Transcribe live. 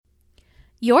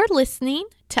You're listening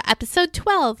to episode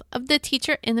 12 of the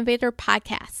Teacher Innovator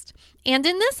Podcast. And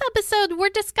in this episode, we're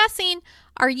discussing,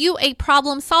 are you a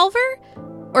problem solver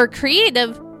or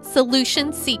creative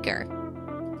solution seeker?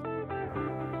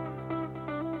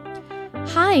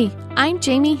 Hi, I'm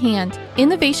Jamie Hand,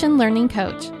 Innovation Learning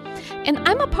Coach, and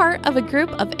I'm a part of a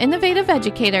group of innovative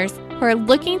educators who are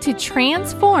looking to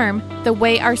transform the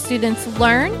way our students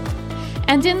learn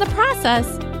and in the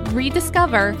process,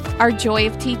 rediscover our joy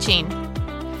of teaching.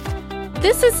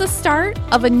 This is the start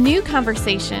of a new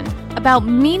conversation about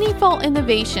meaningful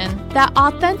innovation that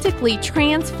authentically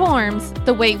transforms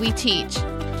the way we teach.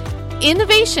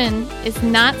 Innovation is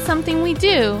not something we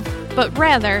do, but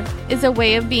rather is a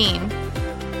way of being.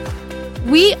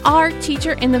 We are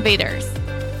teacher innovators,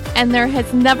 and there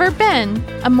has never been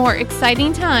a more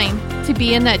exciting time to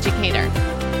be an educator.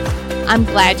 I'm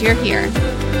glad you're here.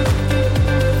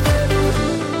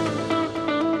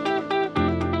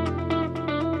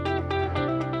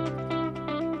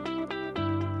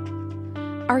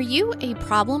 Are you a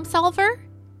problem solver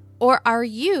or are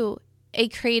you a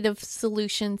creative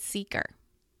solution seeker?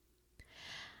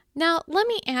 Now, let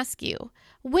me ask you,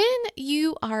 when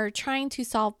you are trying to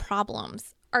solve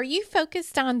problems, are you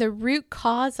focused on the root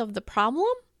cause of the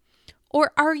problem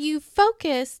or are you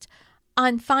focused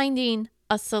on finding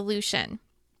a solution?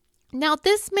 Now,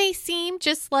 this may seem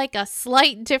just like a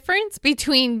slight difference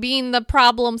between being the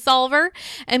problem solver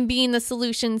and being the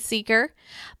solution seeker,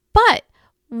 but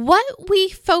what we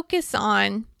focus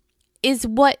on is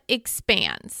what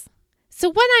expands.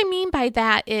 So what I mean by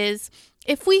that is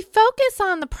if we focus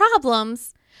on the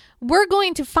problems, we're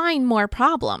going to find more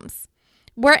problems.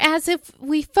 Whereas if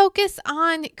we focus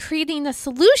on creating a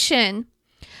solution,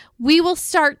 we will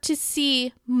start to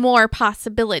see more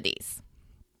possibilities.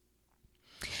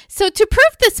 So to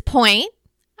prove this point,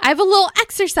 I have a little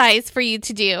exercise for you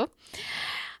to do.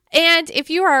 And if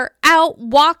you are out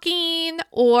walking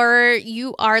or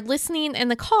you are listening in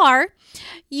the car,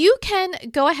 you can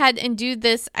go ahead and do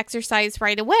this exercise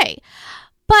right away.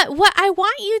 But what I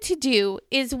want you to do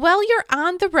is while you're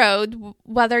on the road,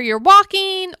 whether you're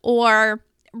walking or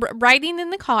riding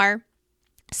in the car,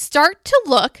 start to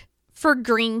look for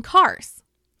green cars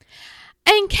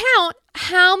and count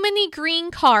how many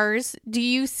green cars do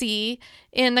you see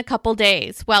in a couple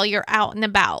days while you're out and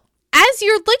about. As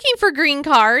you're looking for green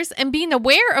cars and being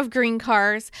aware of green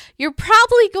cars, you're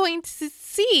probably going to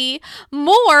see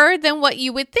more than what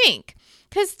you would think.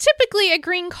 Because typically a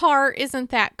green car isn't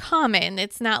that common.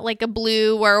 It's not like a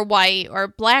blue or a white or a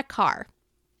black car.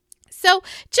 So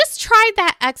just try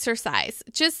that exercise.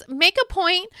 Just make a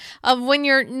point of when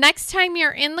next time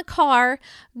you're in the car,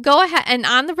 go ahead and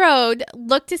on the road,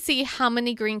 look to see how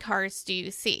many green cars do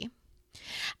you see.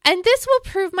 And this will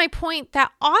prove my point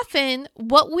that often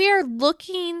what we are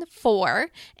looking for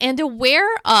and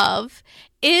aware of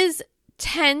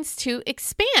tends to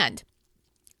expand.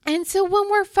 And so when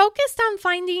we're focused on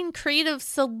finding creative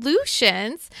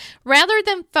solutions, rather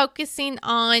than focusing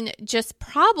on just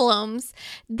problems,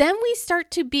 then we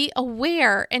start to be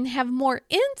aware and have more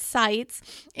insights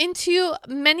into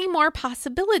many more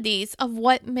possibilities of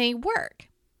what may work.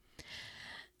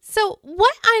 So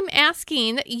what I'm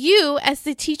asking you as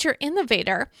the teacher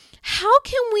innovator, how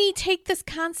can we take this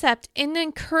concept and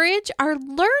encourage our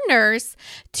learners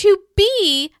to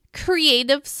be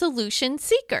creative solution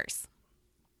seekers?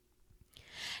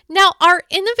 Now, our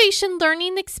innovation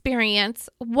learning experience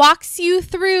walks you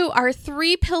through our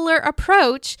 3-pillar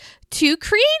approach to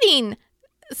creating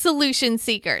solution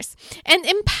seekers and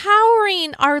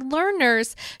empowering our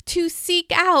learners to seek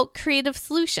out creative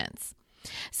solutions.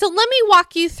 So let me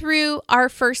walk you through our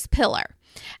first pillar,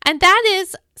 and that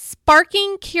is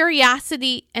sparking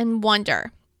curiosity and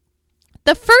wonder.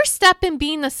 The first step in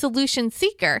being a solution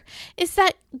seeker is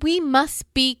that we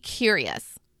must be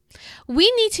curious.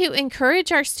 We need to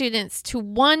encourage our students to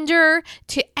wonder,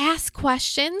 to ask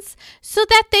questions so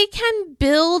that they can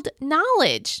build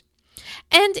knowledge.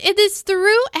 And it is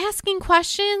through asking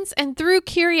questions and through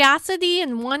curiosity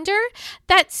and wonder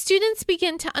that students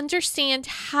begin to understand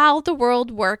how the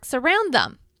world works around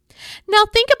them. Now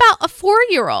think about a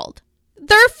 4-year-old.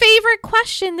 Their favorite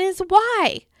question is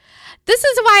why? This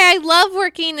is why I love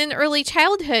working in early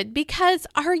childhood, because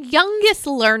our youngest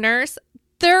learners,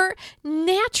 they're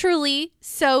naturally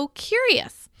so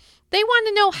curious. They want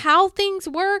to know how things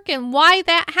work and why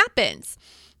that happens.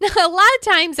 Now, a lot of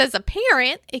times as a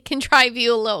parent, it can drive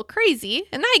you a little crazy,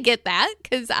 and I get that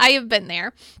because I have been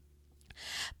there.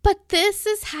 But this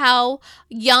is how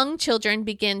young children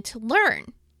begin to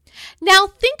learn. Now,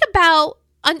 think about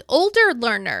an older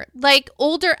learner, like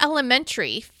older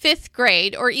elementary, 5th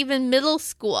grade, or even middle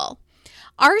school.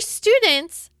 Our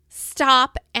students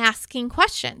stop asking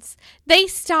questions. They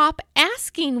stop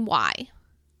asking why.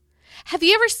 Have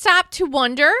you ever stopped to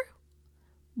wonder,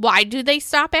 why do they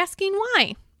stop asking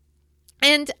why?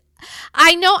 And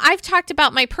I know I've talked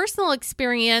about my personal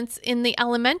experience in the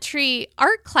elementary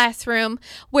art classroom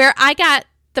where I got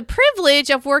the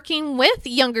privilege of working with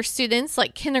younger students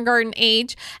like kindergarten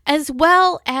age as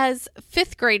well as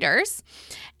fifth graders.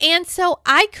 And so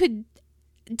I could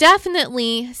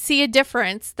definitely see a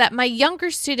difference that my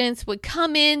younger students would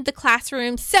come in the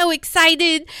classroom so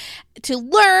excited to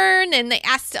learn and they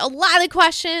asked a lot of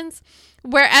questions,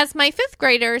 whereas my fifth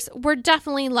graders were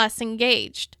definitely less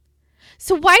engaged.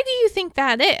 So why do you think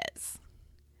that is?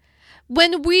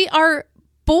 When we are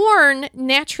born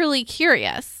naturally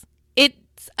curious,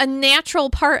 it's a natural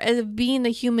part of being a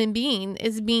human being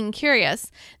is being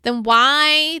curious. Then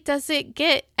why does it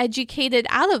get educated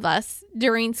out of us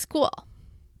during school?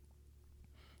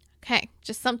 Okay,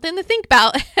 just something to think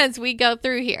about as we go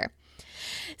through here.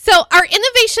 So our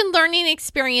innovation learning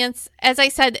experience, as I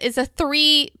said, is a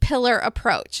 3-pillar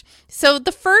approach. So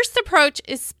the first approach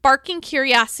is sparking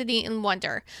curiosity and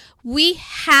wonder. We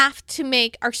have to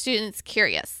make our students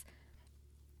curious.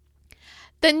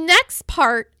 The next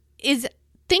part is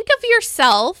think of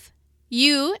yourself,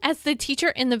 you as the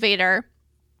teacher innovator,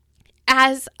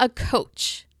 as a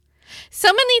coach. So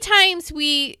many times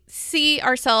we see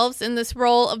ourselves in this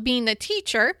role of being a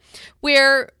teacher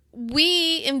where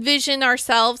we envision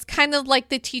ourselves kind of like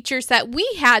the teachers that we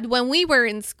had when we were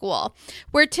in school,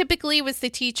 where typically it was the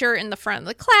teacher in the front of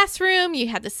the classroom, you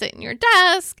had to sit in your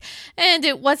desk, and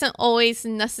it wasn't always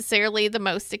necessarily the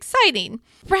most exciting.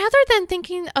 Rather than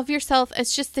thinking of yourself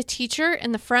as just the teacher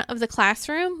in the front of the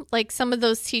classroom, like some of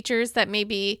those teachers that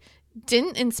maybe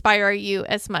didn't inspire you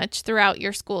as much throughout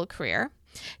your school career,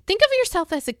 think of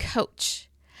yourself as a coach.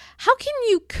 How can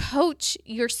you coach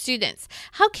your students?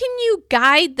 How can you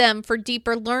guide them for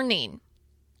deeper learning?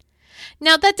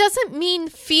 Now, that doesn't mean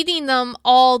feeding them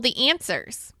all the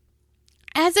answers.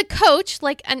 As a coach,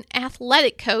 like an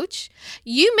athletic coach,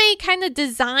 you may kind of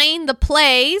design the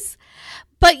plays,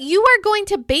 but you are going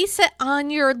to base it on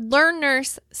your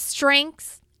learners'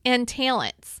 strengths and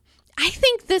talents. I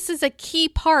think this is a key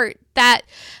part that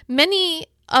many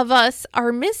of us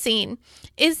are missing,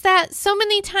 is that so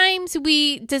many times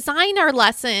we design our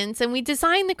lessons and we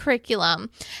design the curriculum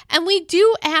and we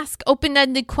do ask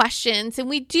open-ended questions and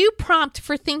we do prompt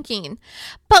for thinking,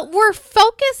 but we're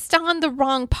focused on the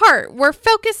wrong part. We're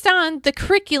focused on the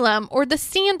curriculum or the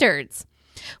standards,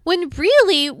 when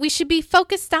really we should be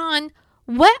focused on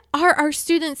what are our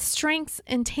students' strengths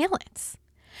and talents.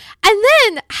 And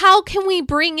then how can we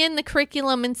bring in the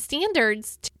curriculum and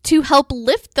standards to help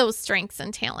lift those strengths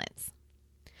and talents?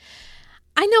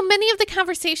 I know many of the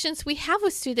conversations we have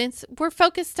with students, we're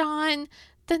focused on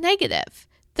the negative,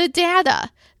 the data,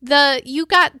 you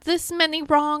got this many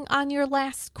wrong on your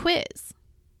last quiz.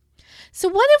 So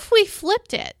what if we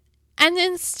flipped it? And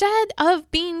instead of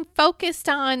being focused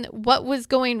on what was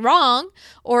going wrong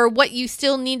or what you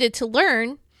still needed to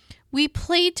learn, we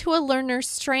played to a learner's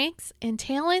strengths and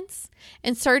talents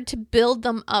and started to build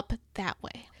them up that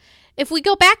way. If we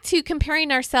go back to comparing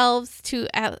ourselves to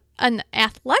an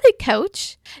athletic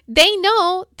coach, they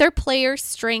know their players'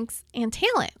 strengths and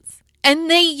talents,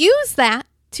 and they use that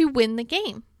to win the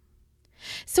game.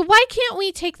 So why can't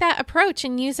we take that approach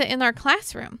and use it in our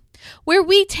classroom, where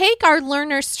we take our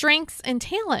learners' strengths and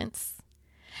talents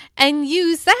and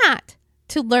use that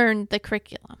to learn the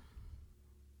curriculum?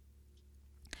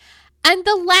 And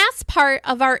the last part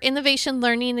of our innovation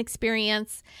learning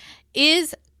experience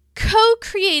is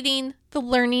co-creating the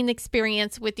learning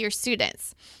experience with your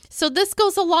students. So this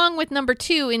goes along with number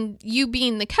 2 in you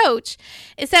being the coach,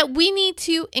 is that we need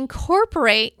to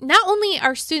incorporate not only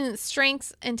our students'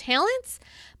 strengths and talents,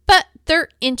 but their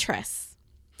interests.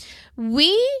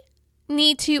 We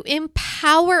need to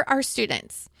empower our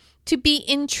students to be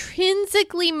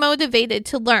intrinsically motivated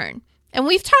to learn. And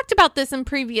we've talked about this in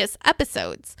previous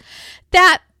episodes,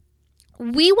 that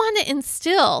we want to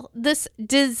instill this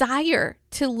desire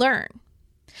to learn.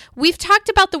 We've talked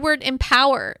about the word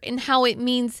empower and how it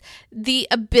means the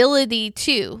ability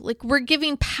to, like we're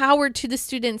giving power to the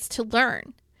students to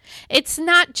learn. It's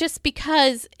not just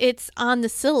because it's on the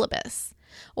syllabus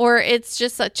or it's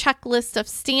just a checklist of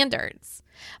standards,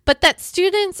 but that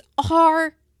students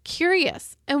are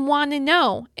curious and want to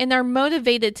know and are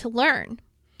motivated to learn.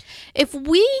 If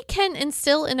we can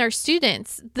instill in our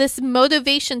students this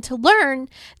motivation to learn,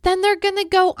 then they're going to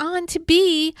go on to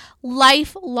be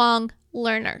lifelong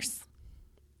learners.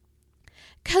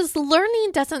 Because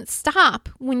learning doesn't stop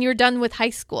when you're done with high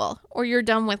school or you're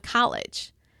done with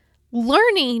college.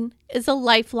 Learning is a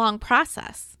lifelong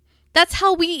process. That's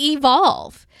how we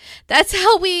evolve. That's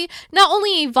how we not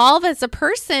only evolve as a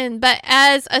person, but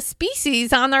as a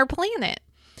species on our planet.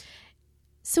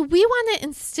 So we want to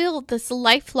instill this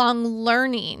lifelong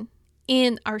learning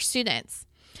in our students,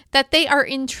 that they are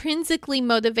intrinsically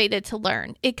motivated to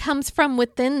learn. It comes from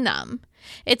within them.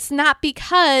 It's not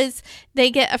because they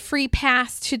get a free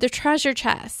pass to the treasure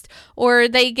chest or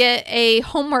they get a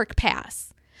homework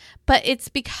pass, but it's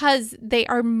because they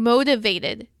are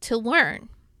motivated to learn.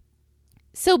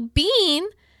 So being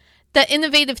the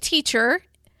innovative teacher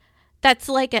that's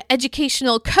like an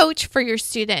educational coach for your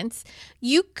students,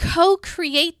 you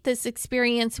co-create this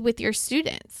experience with your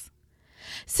students.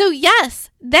 So yes,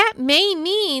 that may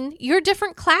mean your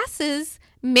different classes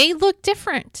may look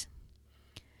different.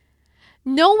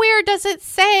 Nowhere does it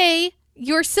say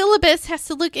your syllabus has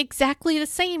to look exactly the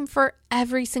same for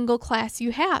every single class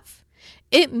you have.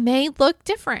 It may look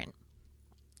different.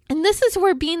 And this is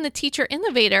where, being the teacher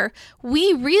innovator,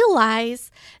 we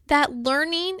realize that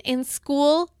learning in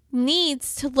school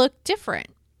needs to look different.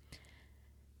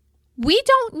 We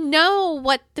don't know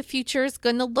what the future is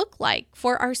going to look like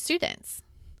for our students.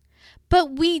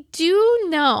 But we do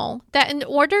know that in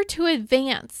order to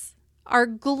advance our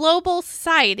global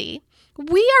society,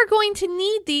 we are going to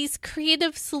need these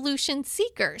creative solution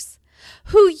seekers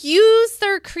who use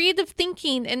their creative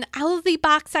thinking and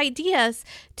out-of-the-box ideas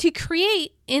to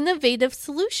create innovative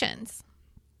solutions.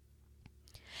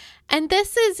 And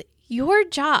this is your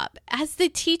job as the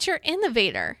teacher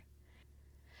innovator,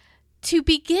 to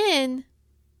begin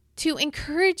to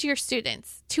encourage your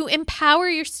students, to empower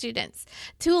your students,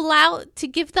 to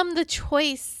give them the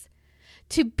choice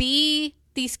to be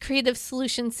these creative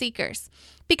solution seekers.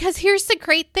 Because here's the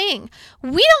great thing.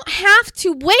 We don't have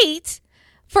to wait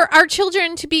for our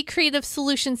children to be creative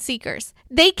solution seekers.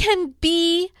 They can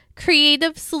be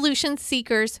creative solution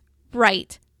seekers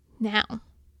right now.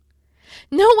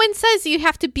 No one says you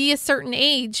have to be a certain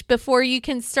age before you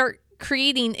can start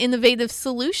creating innovative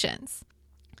solutions.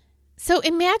 So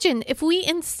imagine if we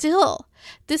instill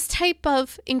this type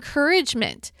of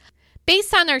encouragement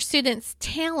based on our students'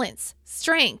 talents,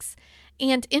 strengths,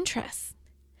 and interests,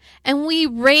 and we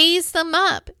raise them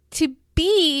up to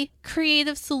be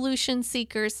creative solution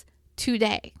seekers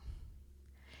today.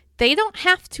 They don't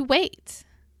have to wait.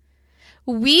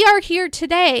 We are here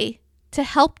today to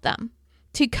help them,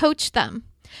 to coach them,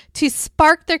 to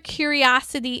spark their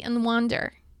curiosity and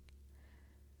wonder.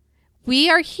 We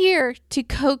are here to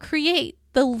co-create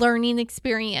the learning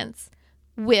experience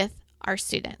with our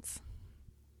students.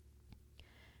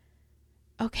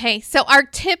 Okay, so our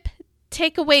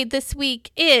takeaway this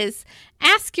week is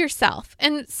ask yourself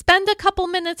and spend a couple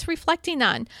minutes reflecting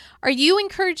on, are you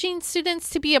encouraging students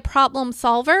to be a problem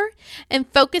solver and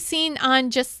focusing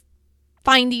on just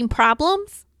finding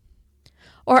problems?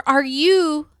 Or are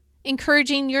you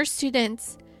encouraging your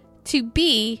students to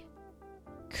be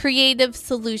creative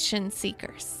solution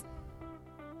seekers?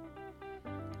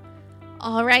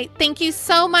 All right, thank you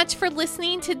so much for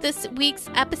listening to this week's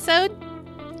episode.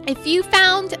 If you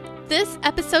found this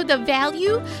episode of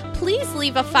value, please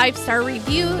leave a 5-star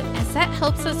review, as that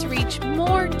helps us reach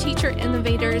more teacher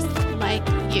innovators like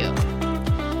you.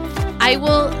 I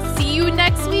will see you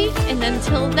next week, and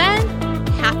until then,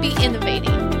 happy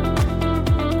innovating.